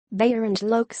Bayer and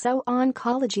Loxo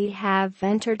Oncology have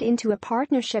entered into a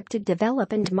partnership to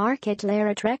develop and market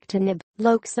Larotrectinib,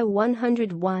 Loxo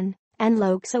 101, and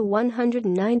Loxo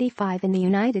 195 in the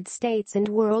United States and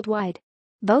worldwide.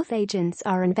 Both agents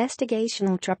are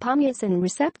investigational tropomyosin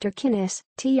receptor kinase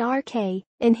 (TRK)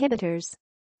 inhibitors.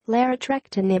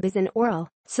 Larotrectinib is an oral,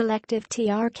 selective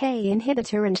TRK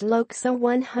inhibitor and Loxo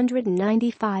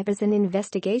 195 is an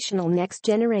investigational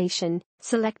next-generation,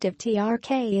 selective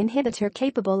TRK inhibitor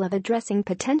capable of addressing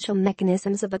potential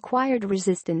mechanisms of acquired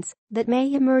resistance that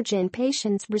may emerge in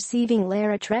patients receiving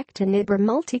Larotrectinib or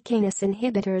multikinase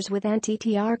inhibitors with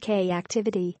anti-TRK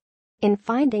activity. In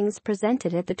findings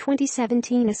presented at the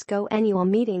 2017 ASCO Annual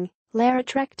Meeting,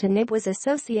 Larotrectinib was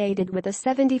associated with a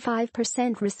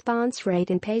 75% response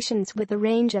rate in patients with a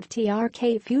range of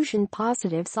TRK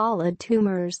fusion-positive solid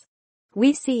tumors.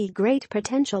 We see great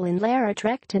potential in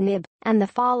Larotrectinib and the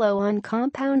follow-on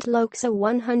compound Loxo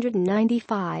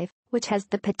 195, which has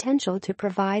the potential to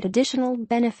provide additional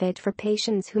benefit for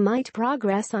patients who might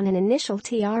progress on an initial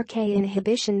TRK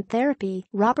inhibition therapy.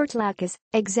 Robert LaCaze,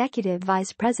 Executive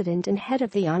Vice President and Head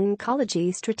of the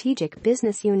Oncology Strategic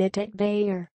Business Unit at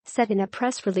Bayer, said in a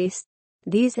press release,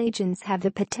 "These agents have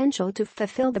the potential to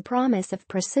fulfill the promise of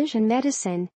precision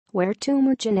medicine, where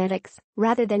tumor genetics,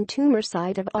 rather than tumor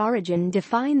site of origin,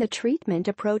 define the treatment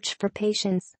approach for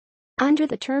patients." Under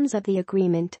the terms of the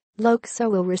agreement,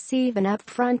 Loxo will receive an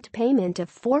upfront payment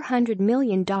of $400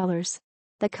 million.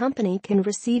 The company can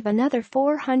receive another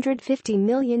 $450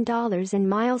 million in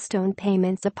milestone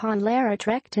payments upon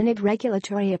Larotrectinib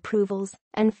regulatory approvals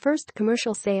and first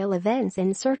commercial sale events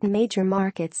in certain major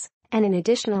markets, and an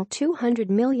additional $200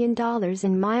 million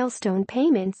in milestone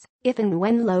payments if and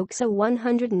when Loxo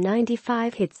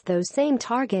 195 hits those same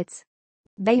targets.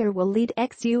 Bayer will lead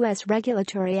ex-US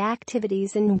regulatory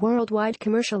activities and worldwide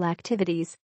commercial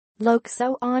activities.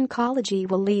 Loxo Oncology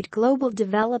will lead global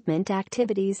development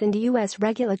activities and US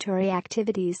regulatory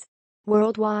activities.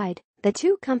 Worldwide, the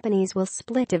two companies will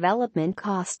split development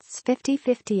costs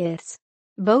 50-50.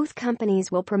 Both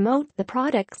companies will promote the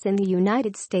products in the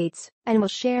United States and will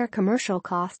share commercial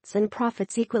costs and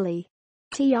profits equally.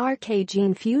 TRK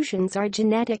gene fusions are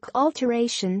genetic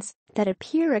alterations that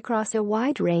appear across a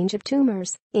wide range of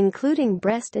tumors, including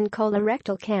breast and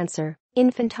colorectal cancer,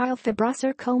 infantile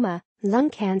fibrosarcoma, lung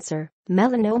cancer,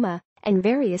 melanoma, and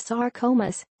various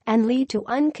sarcomas, and lead to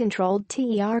uncontrolled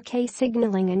TRK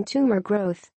signaling and tumor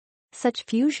growth. Such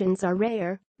fusions are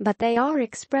rare, but they are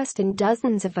expressed in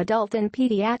dozens of adult and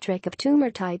pediatric of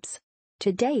tumor types.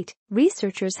 To date,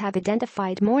 researchers have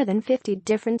identified more than 50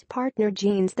 different partner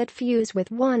genes that fuse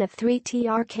with one of three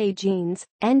TRK genes,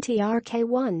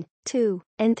 NTRK1, 2,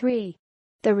 and 3.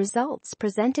 The results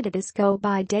presented at ASCO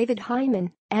by David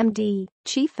Hyman, MD,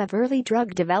 Chief of Early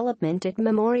Drug Development at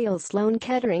Memorial Sloan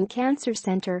Kettering Cancer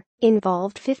Center,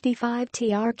 involved 55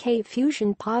 TRK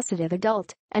fusion-positive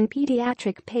adult and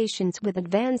pediatric patients with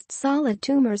advanced solid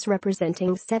tumors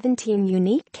representing 17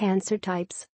 unique cancer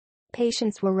types.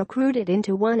 Patients were recruited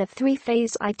into one of three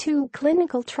phase I/II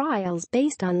clinical trials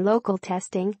based on local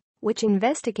testing, which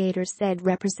investigators said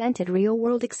represented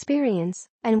real-world experience,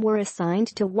 and were assigned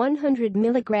to 100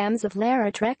 milligrams of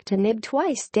Larotrectinib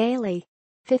twice daily.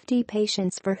 50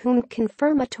 patients for whom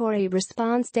confirmatory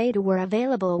response data were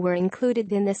available were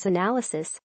included in this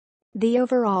analysis. The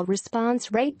overall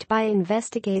response rate by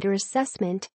investigator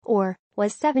assessment, or,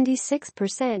 was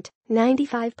 76%,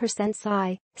 95%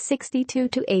 Psi, 62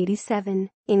 to 87,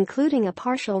 including a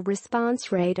partial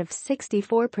response rate of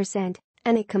 64%,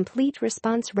 and a complete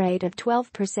response rate of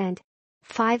 12%.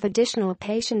 5 additional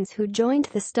patients who joined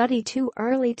the study too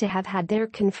early to have had their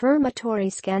confirmatory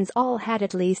scans all had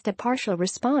at least a partial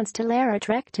response to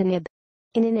Larotrectinib.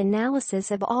 In an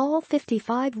analysis of all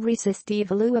 55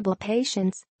 RECIST-evaluable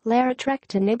patients,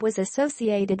 Larotrectinib was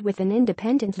associated with an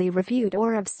independently reviewed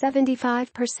OR of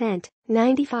 75%,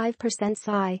 95%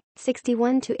 Psi,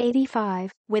 61 to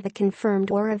 85, with a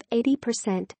confirmed OR of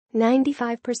 80%,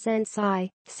 95% Psi,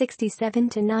 67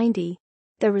 to 90.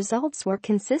 The results were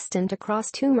consistent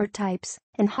across tumor types,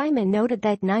 and Hyman noted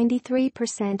that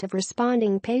 93% of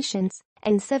responding patients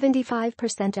and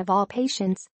 75% of all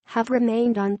patients have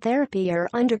remained on therapy or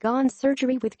undergone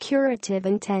surgery with curative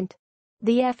intent.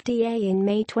 The FDA in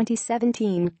May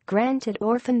 2017 granted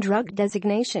orphan drug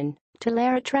designation to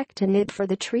Larotrectinib for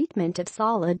the treatment of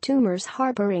solid tumors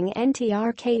harboring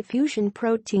NTRK fusion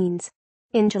proteins.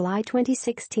 In July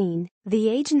 2016, the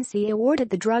agency awarded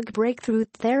the drug Breakthrough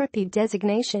Therapy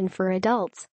designation for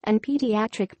adults and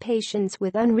pediatric patients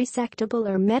with unresectable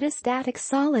or metastatic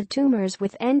solid tumors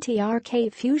with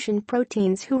anti-TRK fusion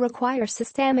proteins who require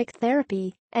systemic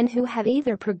therapy and who have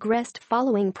either progressed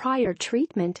following prior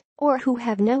treatment or who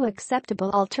have no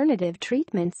acceptable alternative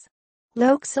treatments.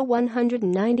 Loxo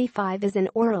 195 is an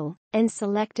oral and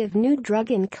selective new drug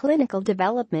in clinical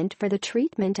development for the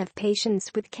treatment of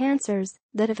patients with cancers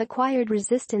that have acquired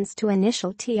resistance to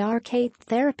initial TRK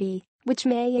therapy, which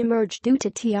may emerge due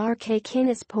to TRK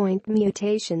kinase point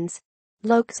mutations.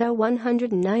 Loxo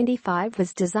 195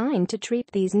 was designed to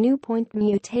treat these new point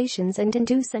mutations and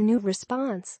induce a new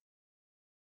response.